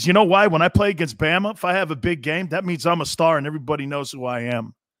 Okay? Because you know why? When I play against Bama, if I have a big game, that means I'm a star and everybody knows who I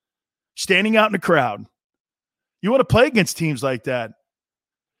am. Standing out in the crowd. You want to play against teams like that.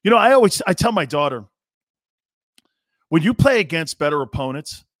 I tell my daughter, when you play against better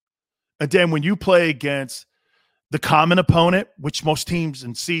opponents, and then when you play against the common opponent, which most teams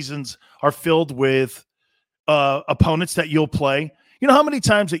and seasons are filled with opponents that you'll play, how many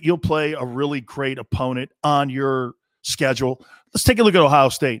times that you'll play a really great opponent on your schedule? Let's take a look at Ohio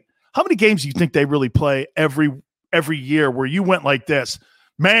State. How many games do you think they really play every year where you went like this?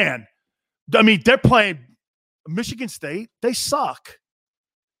 Man, I mean, they're playing Michigan State. They suck.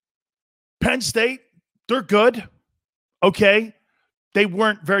 Penn State, they're good. Okay, they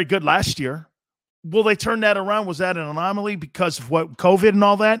weren't very good last year. Will they turn that around? Was that an anomaly because of what COVID and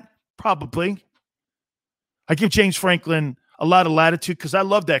all that? Probably. I give James Franklin a lot of latitude because I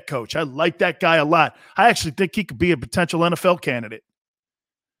love that coach. I like that guy a lot. I actually think he could be a potential NFL candidate.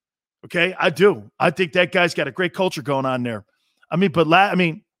 Okay, I do. I think that guy's got a great culture going on there.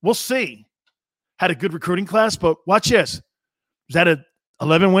 We'll see. Had a good recruiting class, but watch this. Is that a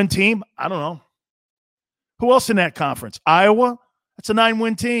 11-win team? I don't know. Who else in that conference? Iowa? That's a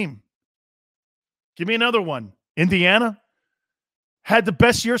 9-win team. Give me another one. Indiana? Had the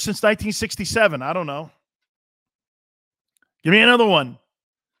best year since 1967. I don't know. Give me another one.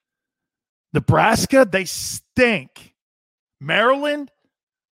 Nebraska? They stink. Maryland?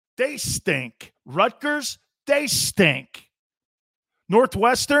 They stink. Rutgers? They stink.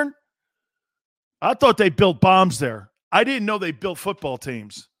 Northwestern? I thought they built bombs there. I didn't know they built football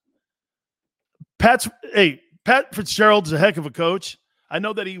teams. Pat Fitzgerald is a heck of a coach. I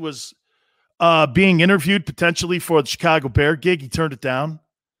know that he was being interviewed potentially for the Chicago Bear gig. He turned it down.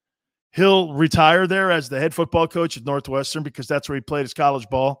 He'll retire there as the head football coach at Northwestern because that's where he played his college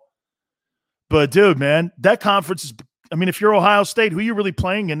ball. But, dude, man, that conference is – if you're Ohio State, who are you really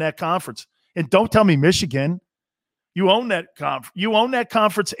playing in that conference? And don't tell me Michigan. You own that conference. You own that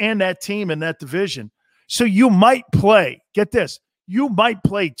conference and that team in that division. So you might play – get this. You might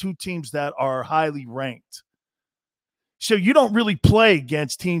play two teams that are highly ranked. So you don't really play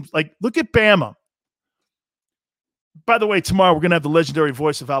against teams – like, look at Bama. By the way, tomorrow we're going to have the legendary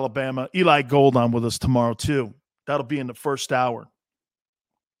voice of Alabama, Eli Gold, on with us tomorrow too. That'll be in the first hour.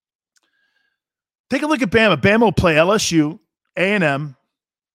 Take a look at Bama. Bama will play LSU, A&M,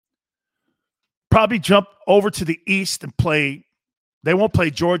 probably jump over to the East and play. They won't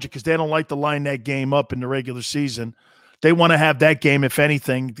play Georgia because they don't like to line that game up in the regular season. They want to have that game, if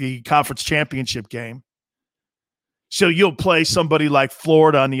anything, the conference championship game. So you'll play somebody like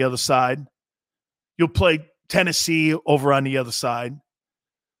Florida on the other side. You'll play Tennessee over on the other side.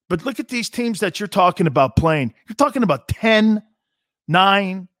 But look at these teams that you're talking about playing. You're talking about 10,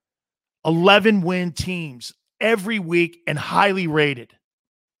 9, 11-win teams every week and highly rated.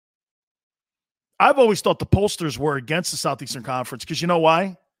 I've always thought the pollsters were against the Southeastern Conference because you know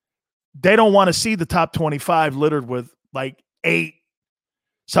why? They don't want to see the top 25 littered with like 8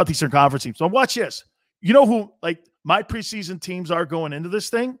 Southeastern Conference teams. So watch this. You know who like my preseason teams are going into this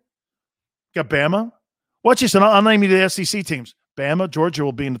thing? Got Bama. Watch this, and I'll name you the SEC teams. Bama, Georgia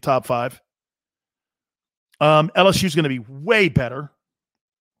will be in the top 5. LSU's going to be way better.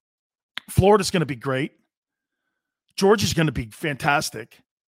 Florida's going to be great. Georgia's going to be fantastic.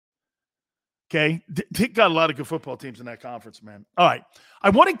 Okay? They got a lot of good football teams in that conference, man. All right. I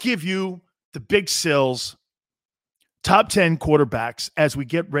want to give you the Big Sills top 10 quarterbacks as we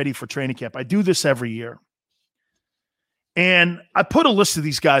get ready for training camp. I do this every year. And I put a list of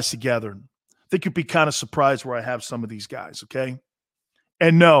these guys together. I think you'd be kind of surprised where I have some of these guys, okay?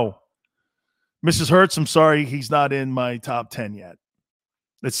 And no, Mrs. Hurts, I'm sorry, he's not in my top 10 yet.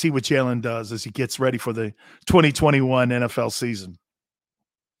 Let's see what Jalen does as he gets ready for the 2021 NFL season.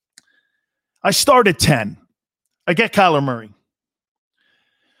 I start at 10. I get Kyler Murray.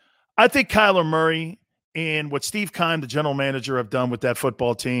 I think Kyler Murray and what Steve Keim, the general manager, have done with that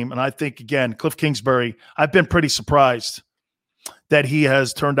football team, and I think, again, Cliff Kingsbury, I've been pretty surprised that he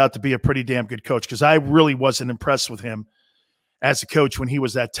has turned out to be a pretty damn good coach because I really wasn't impressed with him as a coach when he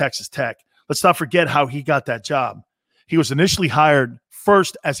was at Texas Tech. Let's not forget how he got that job. He was initially hired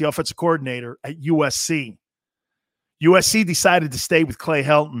first as the offensive coordinator at USC. USC decided to stay with Clay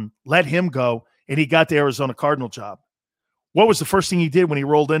Helton, let him go, and he got the Arizona Cardinal job. What was the first thing he did when he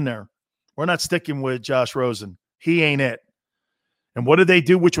rolled in there? We're not sticking with Josh Rosen. He ain't it. And what did they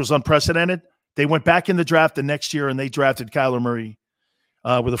do, which was unprecedented? They went back in the draft the next year, and they drafted Kyler Murray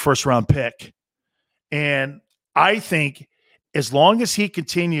with a first-round pick. And I think as long as he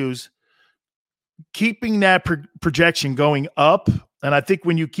continues keeping that projection going up, and I think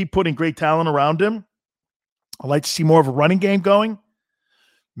when you keep putting great talent around him, I'd like to see more of a running game going,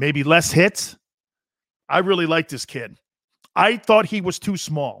 maybe less hits. I really like this kid. I thought he was too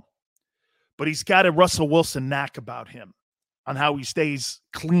small, but he's got a Russell Wilson knack about him on how he stays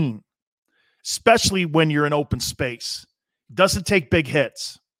clean, especially when you're in open space. Doesn't take big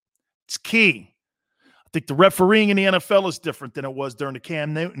hits. It's key. I think the refereeing in the NFL is different than it was during the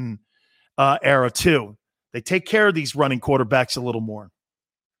Cam Newton era too. They take care of these running quarterbacks a little more.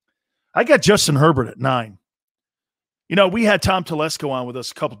 I got Justin Herbert at 9. You know, we had Tom Telesco on with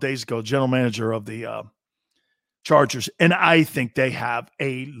us a couple days ago, general manager of the Chargers, and I think they have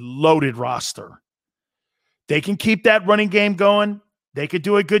a loaded roster. They can keep that running game going. They could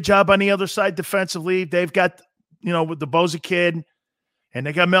do a good job on the other side defensively. They've got, you know, with the Bosa kid, and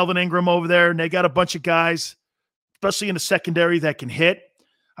they got Melvin Ingram over there, and they got a bunch of guys, especially in the secondary, that can hit.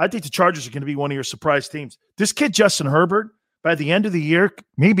 I think the Chargers are going to be one of your surprise teams. This kid, Justin Herbert, by the end of the year,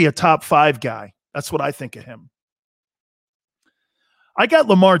 maybe a top 5 guy. That's what I think of him. I got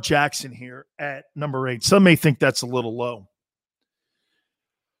Lamar Jackson here at number 8. Some may think that's a little low.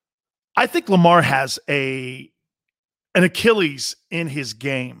 I think Lamar has an Achilles in his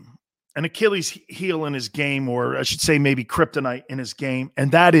game, an Achilles heel in his game, or I should say maybe kryptonite in his game,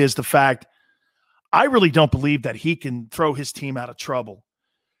 and that is the fact I really don't believe that he can throw his team out of trouble.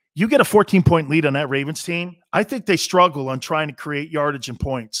 You get a 14-point lead on that Ravens team, I think they struggle on trying to create yardage and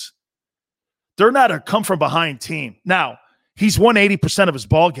points. They're not a come-from-behind team. Now, he's won 80% of his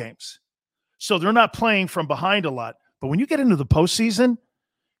ball games, so they're not playing from behind a lot. But when you get into the postseason,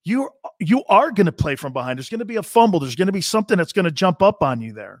 you are going to play from behind. There's going to be a fumble. There's going to be something that's going to jump up on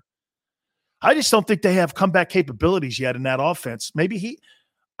you there. I just don't think they have comeback capabilities yet in that offense.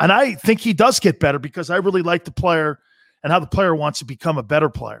 And I think he does get better because I really like the player and how the player wants to become a better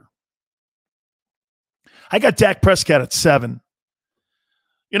player. I got Dak Prescott at 7.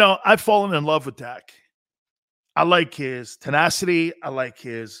 I've fallen in love with Dak. I like his tenacity. I like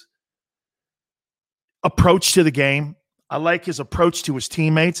his approach to the game. I like his approach to his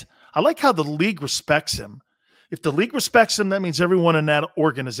teammates. I like how the league respects him. If the league respects him, that means everyone in that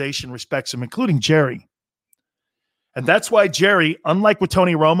organization respects him, including Jerry. And that's why Jerry, unlike with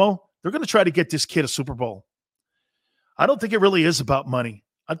Tony Romo, they're going to try to get this kid a Super Bowl. I don't think it really is about money.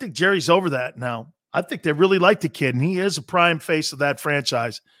 I think Jerry's over that now. I think they really like the kid, and he is a prime face of that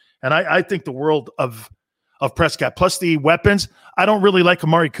franchise. And I think the world of Prescott. Plus the weapons. I don't really like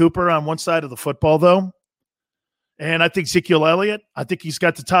Amari Cooper on one side of the football, though. And I think Ezekiel Elliott, I think he's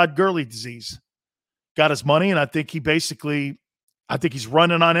got the Todd Gurley disease. Got his money, and I think he's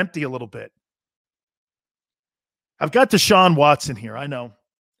running on empty a little bit. I've got Deshaun Watson here. I know.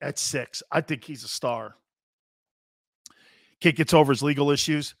 At 6. I think he's a star. Kid gets over his legal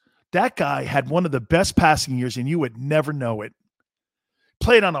issues. That guy had one of the best passing years, and you would never know it.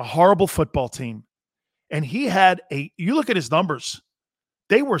 Played on a horrible football team. And he had you look at his numbers,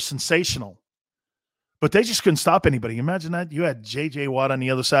 they were sensational. But they just couldn't stop anybody. Imagine that. You had J.J. Watt on the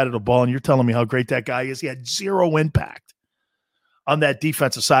other side of the ball, and you're telling me how great that guy is. He had 0 impact on that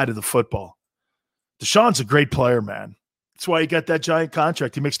defensive side of the football. Deshaun's a great player, man. That's why he got that giant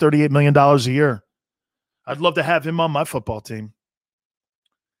contract. He makes $38 million a year. I'd love to have him on my football team.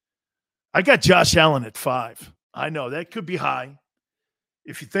 I got Josh Allen at 5. I know that could be high.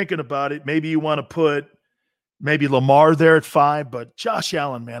 If you're thinking about it, maybe you want to put maybe Lamar there at 5, but Josh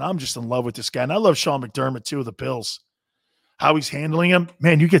Allen, man, I'm just in love with this guy. And I love Sean McDermott, too, of the Bills. How he's handling him.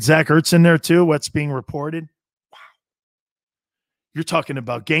 Man, you get Zach Ertz in there, too, what's being reported. Wow. You're talking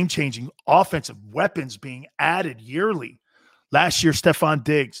about game-changing offensive weapons being added yearly. Last year, Stephon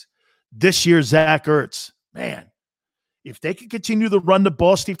Diggs. This year, Zach Ertz. Man, if they can continue to run the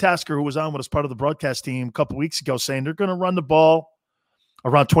ball, Steve Tasker, who was on with us part of the broadcast team a couple weeks ago, saying they're going to run the ball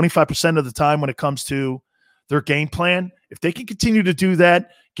around 25% of the time when it comes to their game plan. If they can continue to do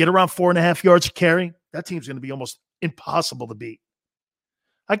that, get around 4.5 yards a carry, that team's going to be almost impossible to beat.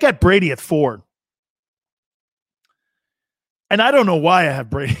 I got Brady at 4. And I don't know why I have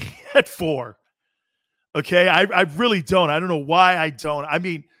Brady at 4. Okay, I really don't. I don't know why I don't. I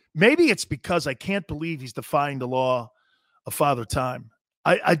mean, maybe it's because I can't believe he's defying the law of Father Time.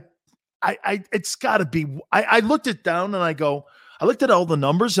 It's got to be. I looked it down and I looked at all the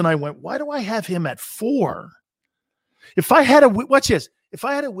numbers and I went, why do I have him at 4? If I had to, watch this. If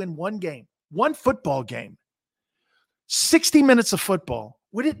I had to win one game, one football game, 60 minutes of football,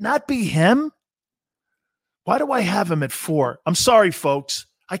 would it not be him? Why do I have him at 4? I'm sorry, folks.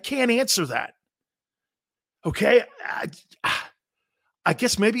 I can't answer that. Okay. I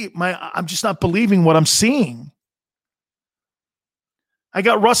guess maybe I'm just not believing what I'm seeing. I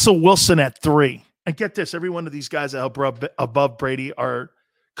got Russell Wilson at 3. And get this, every one of these guys that help above Brady are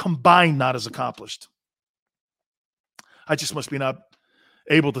combined not as accomplished. I just must be not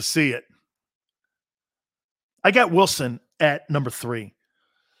able to see it. I got Wilson at number 3.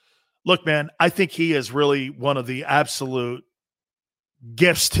 Look, man, I think he is really one of the absolute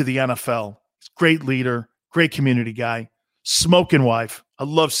gifts to the NFL. He's a great leader, great community guy, smoking wife. I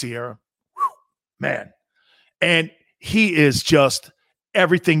love Sierra. Whew, man. And he is just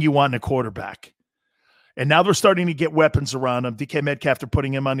everything you want in a quarterback. And now they're starting to get weapons around him. DK Metcalf, they're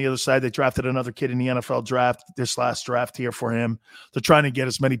putting him on the other side. They drafted another kid in the NFL draft, this last draft here for him. They're trying to get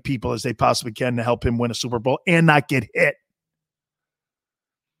as many people as they possibly can to help him win a Super Bowl and not get hit.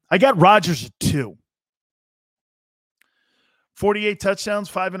 I got Rodgers at 2. 48 touchdowns,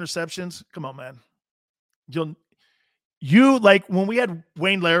 5 interceptions. Come on, man. You like when we had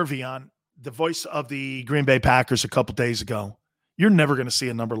Wayne Larrivee on, the voice of the Green Bay Packers a couple days ago, You're never going to see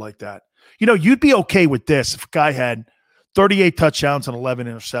a number like that. You know, you'd be okay with this if a guy had 38 touchdowns and 11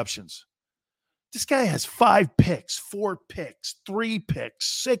 interceptions. This guy has 5 picks, 4 picks, 3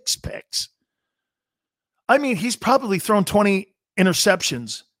 picks, 6 picks. I mean, he's probably thrown 20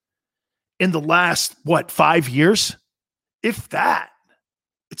 interceptions in the last, 5 years? If that.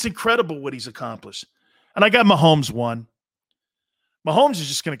 It's incredible what he's accomplished. And I got Mahomes 1. Mahomes is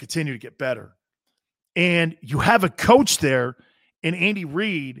just going to continue to get better. And you have a coach there in Andy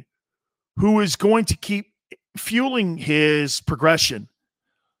Reid who is going to keep fueling his progression,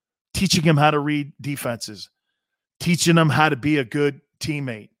 teaching him how to read defenses, teaching him how to be a good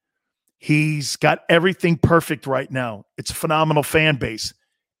teammate. He's got everything perfect right now. It's a phenomenal fan base.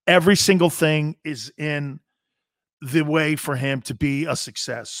 Every single thing is in the way for him to be a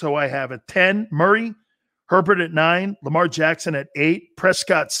success. So I have a 10, Murray, Herbert at 9, Lamar Jackson at 8,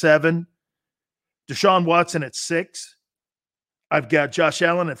 Prescott 7, Deshaun Watson at 6. I've got Josh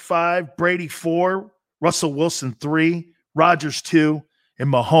Allen at 5, Brady 4, Russell Wilson 3, Rodgers 2, and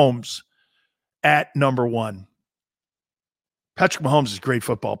Mahomes at number 1. Patrick Mahomes is a great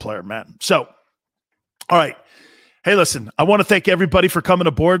football player, man. So, all right. Hey, listen, I want to thank everybody for coming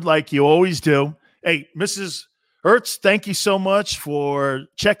aboard like you always do. Hey, Mrs. Ertz, thank you so much for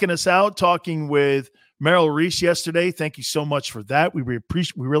checking us out, talking with Merrill Reese yesterday. Thank you so much for that. We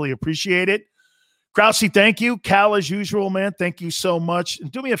really appreciate it. Krause, thank you. Cal, as usual, man, thank you so much.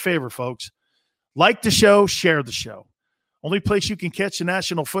 And do me a favor, folks. Like the show, share the show. Only place you can catch the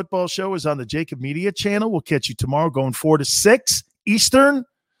National Football Show is on the Jacob Media channel. We'll catch you tomorrow going 4 to 6 Eastern,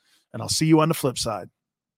 and I'll see you on the flip side.